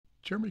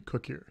Jeremy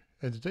Cook here,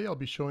 and today I'll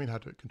be showing how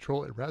to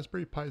control a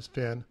Raspberry Pi's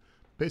fan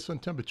based on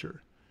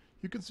temperature.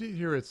 You can see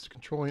here it's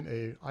controlling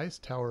a ice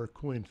tower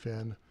cooling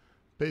fan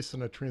based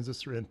on a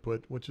transistor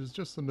input, which is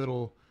just the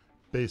middle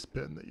base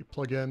pin that you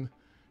plug in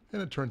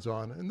and it turns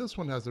on. And this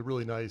one has a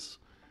really nice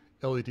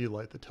LED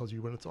light that tells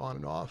you when it's on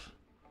and off.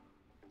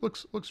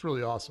 Looks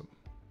really awesome.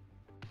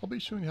 I'll be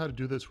showing you how to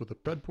do this with a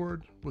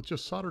breadboard with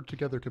just soldered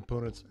together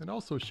components, and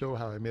also show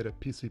how I made a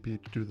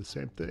PCB to do the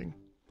same thing.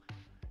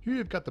 Here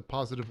you've got the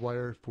positive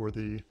wire for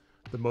the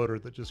motor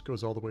that just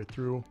goes all the way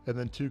through, and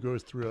then 2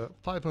 goes through a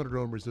 500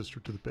 ohm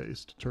resistor to the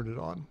base to turn it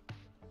on.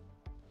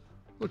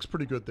 Looks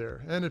pretty good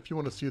there. And if you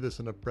want to see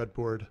this in a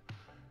breadboard,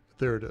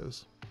 there it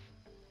is.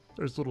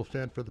 There's a little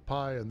fan for the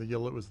Pi, and the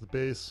yellow is the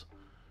base.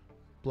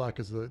 Black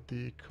is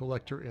the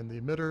collector and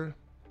the emitter.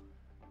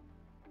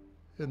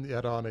 And you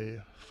add on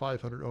a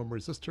 500 ohm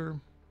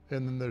resistor,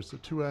 and then there's the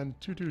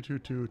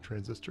 2N2222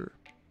 transistor.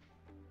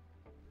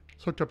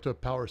 It's hooked up to a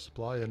power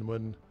supply, and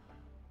when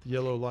the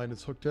yellow line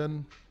is hooked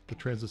in, the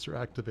transistor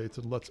activates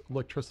and lets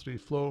electricity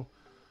flow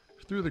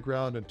through the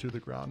ground and to the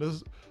ground. This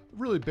is a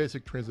really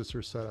basic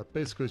transistor setup.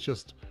 Basically, it's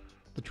just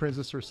the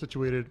transistor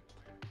situated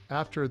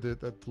after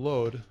the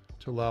load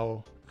to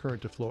allow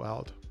current to flow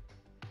out.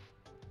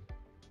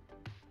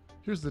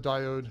 Here's the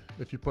diode.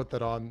 If you put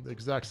that on, the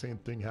exact same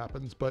thing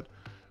happens, but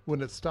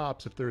when it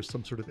stops, if there's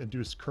some sort of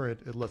induced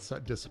current, it lets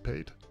that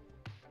dissipate.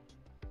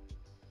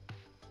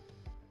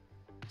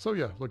 So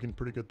yeah, looking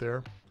pretty good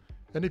there.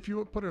 And if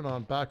you put it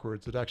on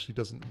backwards, it actually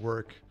doesn't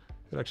work.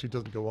 It actually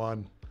doesn't go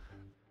on.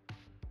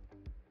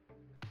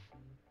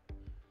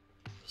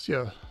 So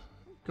yeah,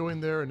 go in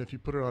there, and if you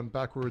put it on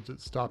backwards,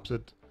 it stops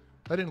it.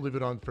 I didn't leave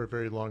it on for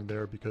very long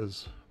there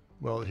because,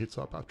 well, it heats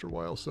up after a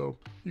while, so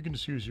you can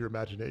just use your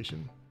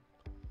imagination.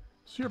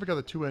 So here I've got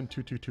the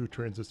 2N222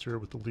 transistor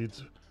with the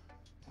leads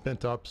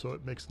bent up, so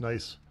it makes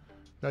nice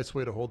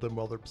way to hold them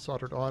while they're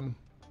soldered on.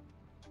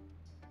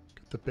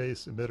 Got the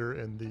base, emitter,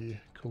 and the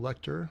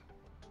collector.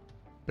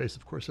 Base,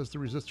 of course, has the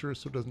resistor,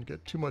 so it doesn't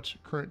get too much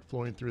current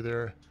flowing through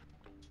there.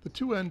 The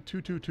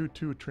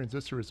 2N2222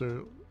 transistor is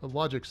a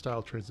logic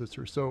style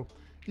transistor, so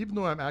even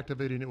though I'm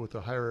activating it with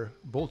a higher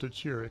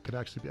voltage here, it can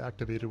actually be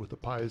activated with the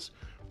Pi's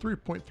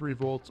 3.3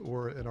 volts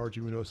or an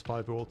Arduino's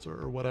 5 volts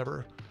or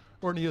whatever,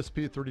 or an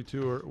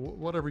ESP32 or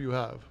whatever you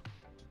have.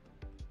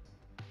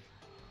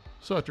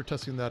 So after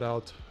testing that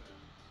out,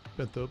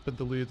 bent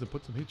the leads and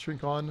put some heat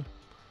shrink on.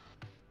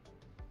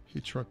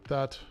 Heat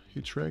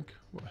shrink,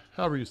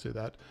 however you say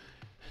that.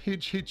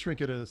 Heat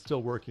shrink it, and it's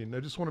still working. I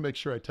just want to make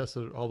sure I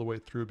tested it all the way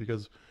through,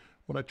 because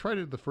when I tried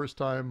it the first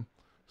time,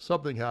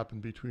 something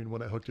happened between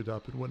when I hooked it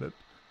up and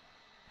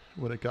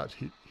when it got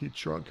heat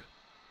shrunk.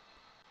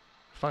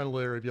 Final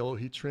layer of yellow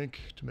heat shrink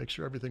to make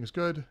sure everything's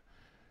good.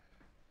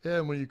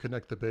 And when you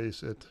connect the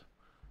base, it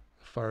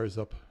fires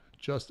up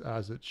just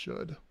as it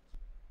should.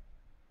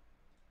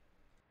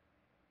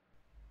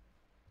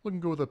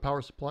 Looking good with a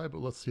power supply,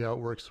 but let's see how it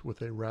works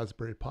with a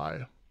Raspberry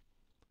Pi.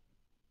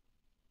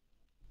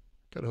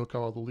 Got to hook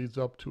all the leads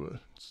up to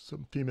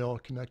some female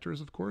connectors,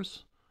 of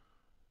course.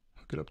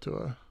 Hook it up to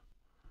the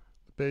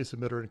base,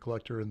 emitter, and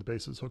collector, and the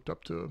base is hooked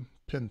up to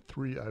pin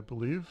 3, I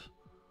believe.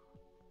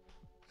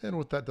 And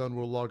with that done,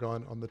 we'll log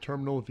on the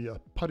terminal via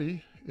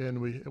PuTTY,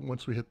 and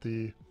once we hit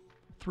the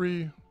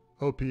 3,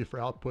 OP for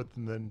output,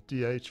 and then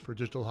DH for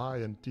digital high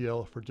and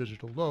DL for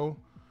digital low.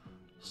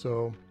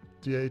 So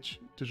DH,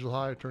 digital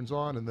high, turns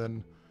on, and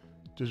then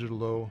digital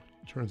low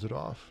turns it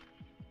off,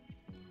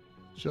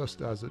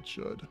 just as it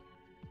should.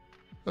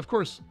 Of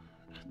course,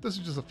 this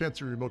is just a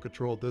fancy remote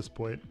control at this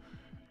point.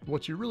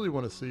 What you really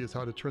want to see is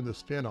how to turn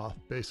this fan off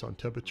based on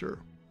temperature.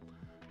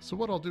 So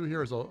what I'll do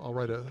here is I'll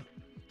write a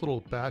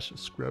little bash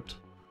script,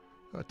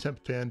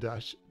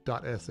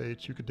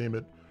 tempfan-.sh. You could name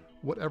it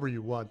whatever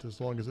you want as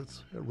long as it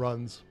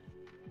runs.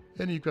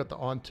 And you've got the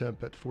on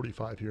temp at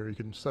 45 here. You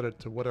can set it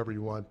to whatever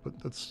you want,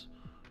 but that's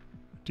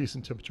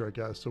decent temperature, I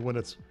guess. So when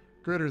it's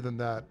greater than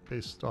that,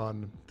 based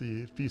on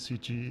the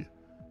VCG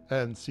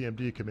and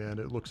CMD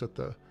command, it looks at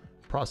the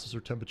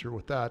processor temperature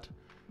with that.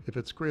 If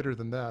it's greater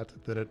than that,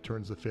 then it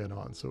turns the fan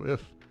on. So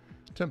if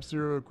temp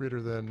 0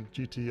 greater than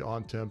GT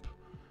on temp,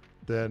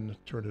 then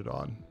turn it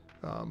on.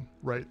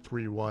 Write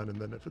 3.1, and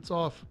then if it's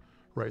off,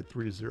 write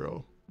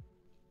 3.0.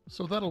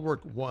 So that'll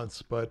work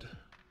once, but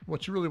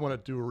what you really want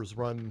to do is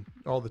run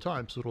all the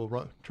time, so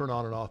it'll turn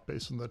on and off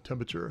based on the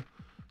temperature.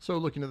 So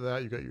looking at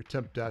that, you got your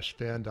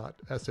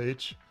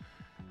temp-fan.sh,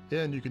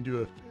 and you can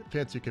do a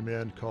fancy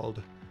command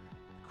called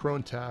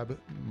cron tab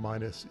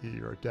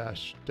 -e or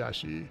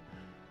 -e.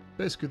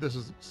 Basically, this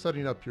is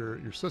setting up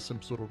your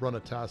system so it'll run a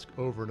task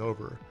over and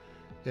over.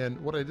 And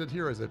what I did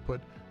here is I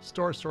put ***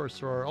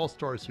 all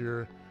stars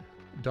here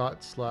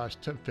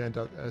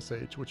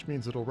 /tempfan.sh, which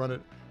means it'll run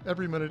it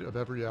every minute of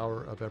every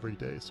hour of every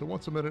day. So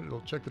once a minute, it'll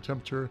check the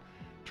temperature,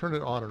 turn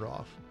it on or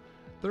off.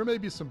 There may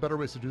be some better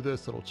ways to do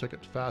this that'll check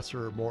it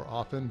faster or more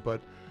often,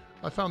 but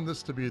I found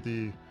this to be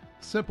the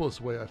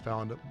simplest way I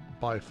found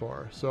by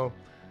far. So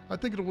I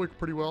think it'll work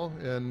pretty well,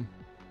 and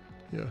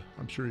yeah,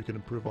 I'm sure you can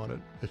improve on it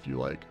if you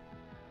like.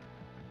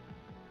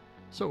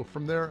 So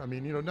from there, I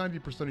mean,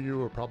 90% of you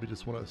will probably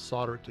just want to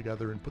solder it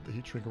together and put the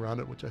heat shrink around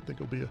it, which I think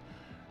will be a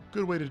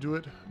good way to do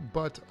it.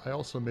 But I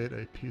also made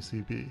a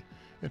PCB.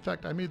 In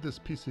fact, I made this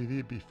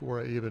PCB before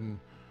I even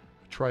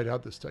tried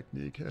out this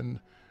technique, and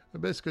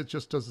basically it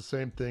just does the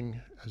same thing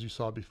as you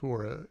saw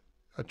before,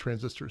 a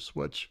transistor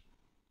switch.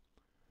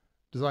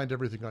 Designed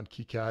everything on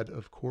KiCad,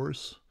 of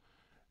course,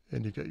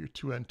 and you got your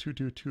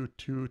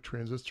 2N2222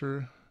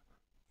 transistor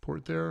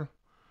port there.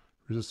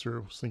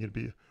 Resistor, I was thinking it'd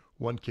be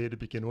 1K to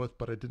begin with,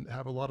 but I didn't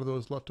have a lot of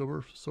those left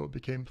over, so it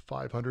became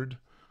 500.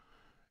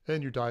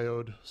 And your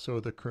diode, so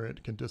the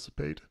current can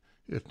dissipate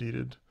if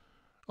needed.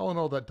 All in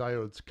all, that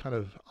diode's kind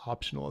of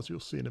optional, as you'll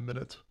see in a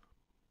minute.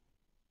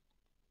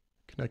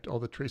 Connect all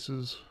the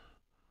traces.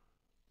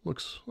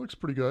 Looks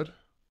pretty good.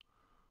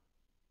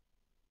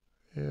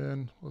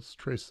 And let's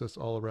trace this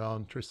all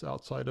around, trace the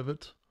outside of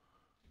it.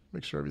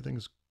 Make sure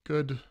everything's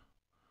good.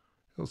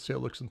 Let's see how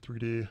it looks in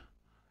 3D.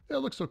 Yeah,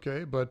 it looks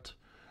okay, but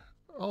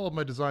all of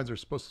my designs are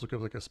supposed to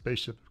look like a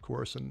spaceship, of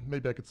course, and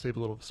maybe I could save a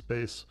little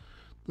space.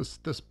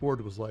 This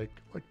board was like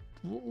a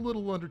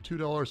little under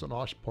 $2 on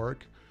Oshpark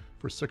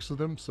for 6 of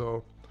them,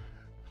 so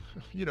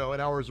an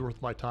hour's worth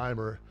of my time,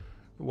 or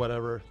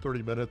whatever,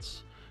 30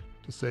 minutes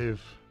to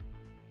save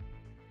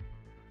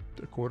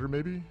a quarter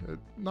maybe.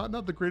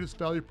 Not the greatest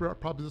value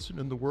proposition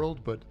in the world,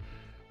 but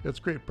it's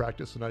great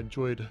practice, and I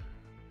enjoyed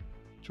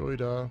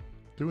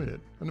doing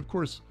it. And of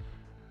course,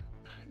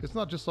 it's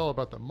not just all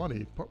about the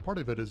money. Part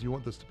of it is you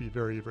want this to be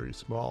very, very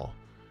small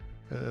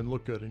and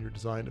look good in your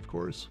design, of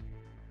course.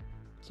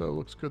 So it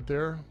looks good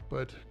there,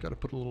 but got to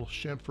put a little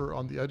chamfer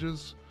on the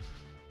edges.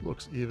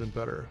 Looks even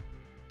better.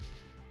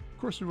 Of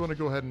course, we want to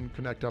go ahead and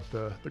connect up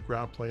the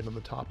ground plane on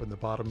the top and the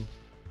bottom.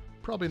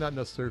 Probably not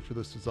necessary for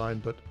this design,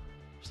 but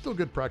still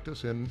good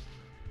practice, and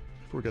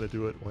if we're going to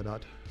do it, why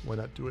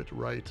not do it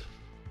right?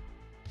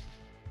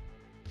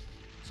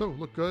 So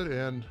look good,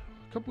 and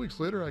a couple weeks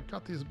later I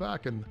got these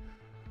back, and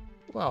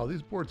wow,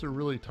 these boards are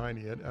really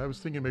tiny. And I was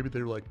thinking maybe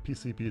they were like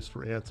PCBs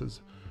for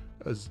ants,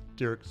 as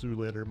Derek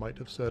Zoolander might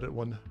have said at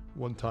one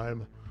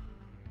time.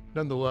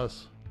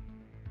 Nonetheless,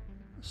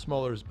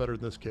 smaller is better in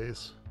this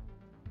case.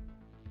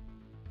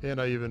 And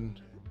I even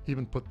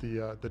put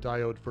the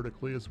diode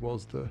vertically, as well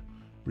as the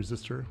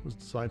resistor was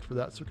designed for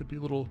that, so it could be a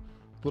little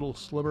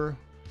slimmer.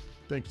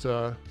 Thanks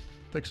to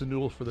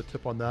Noodle for the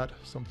tip on that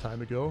some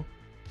time ago.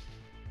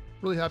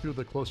 Really happy with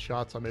the close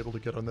shots I'm able to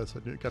get on this. I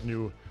got a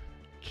new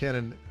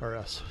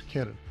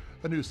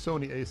a new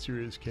Sony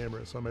A-series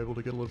camera, so I'm able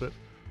to get a little bit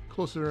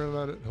closer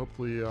at it.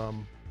 Hopefully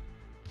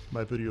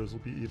my videos will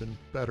be even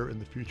better in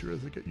the future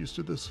as I get used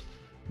to this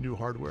new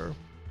hardware.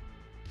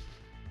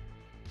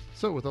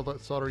 So with all that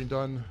soldering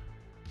done,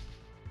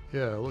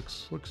 yeah, it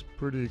looks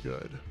pretty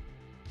good.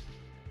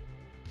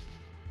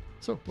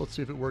 So let's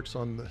see if it works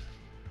on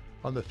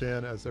the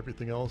fan as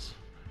everything else.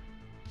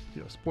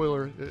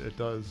 Spoiler, it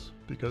does,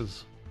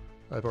 because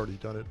I've already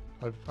done it.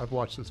 I've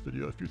watched this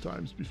video a few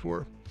times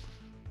before.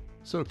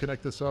 So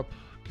connect this up,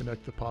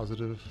 connect the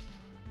positive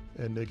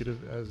and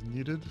negative as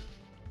needed,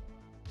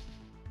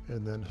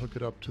 and then hook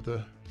it up to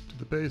the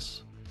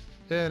base,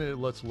 and it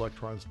lets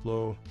electrons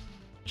flow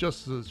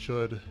just as it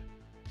should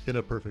in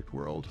a perfect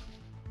world.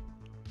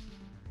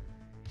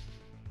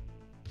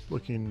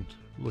 Looking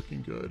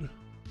good.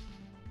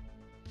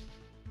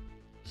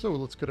 So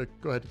let's go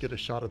ahead and get a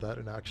shot of that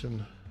in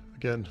action.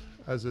 Again,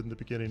 as in the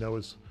beginning, I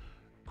was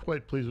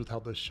quite pleased with how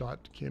this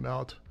shot came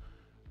out.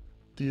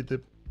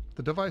 The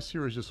device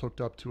here is just hooked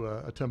up to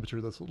a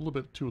temperature that's a little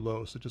bit too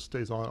low, so it just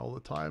stays on all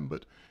the time,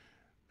 but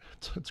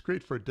it's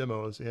great for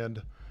demos. And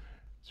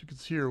as you can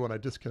see here, when I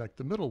disconnect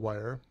the middle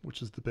wire,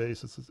 which is the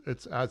base,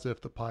 it's as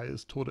if the Pi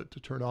has told it to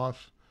turn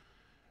off.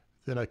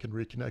 Then I can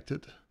reconnect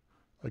it.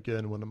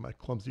 Again, one of my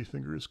clumsy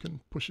fingers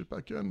can push it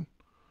back in.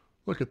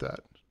 Look at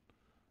that.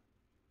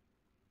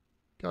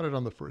 Got it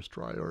on the first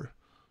try, or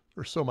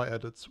so my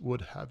edits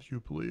would have you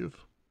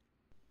believe.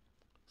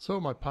 So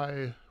my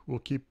Pi will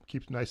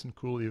keep nice and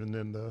cool even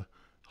in the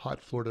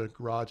hot Florida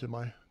garage in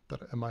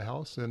my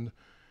house. And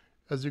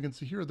as you can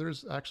see here,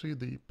 there's actually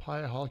the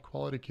Pi high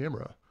quality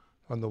camera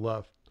on the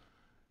left,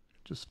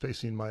 just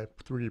facing my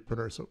 3D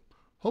printer. So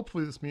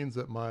hopefully this means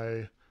that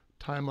my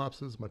time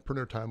lapses, my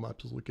printer time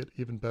lapses, will get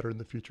even better in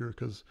the future,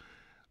 because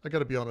I got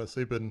to be honest,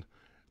 they've been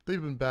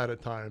bad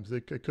at times. They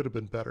could have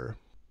been better.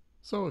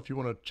 So if you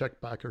want to check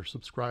back or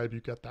subscribe, you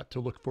got that to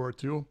look forward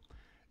to.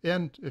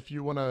 And if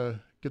you want to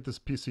get this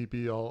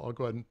PCB, I'll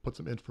go ahead and put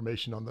some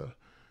information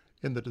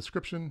in the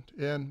description,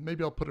 and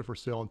maybe I'll put it for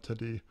sale on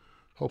Tindy.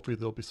 Hopefully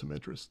there'll be some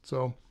interest.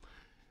 So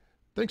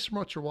thanks so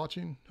much for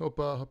watching.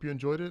 Hope you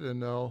enjoyed it,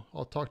 and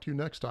I'll talk to you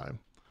next time.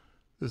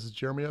 This is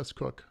Jeremy S.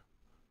 Cook,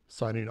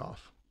 signing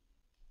off.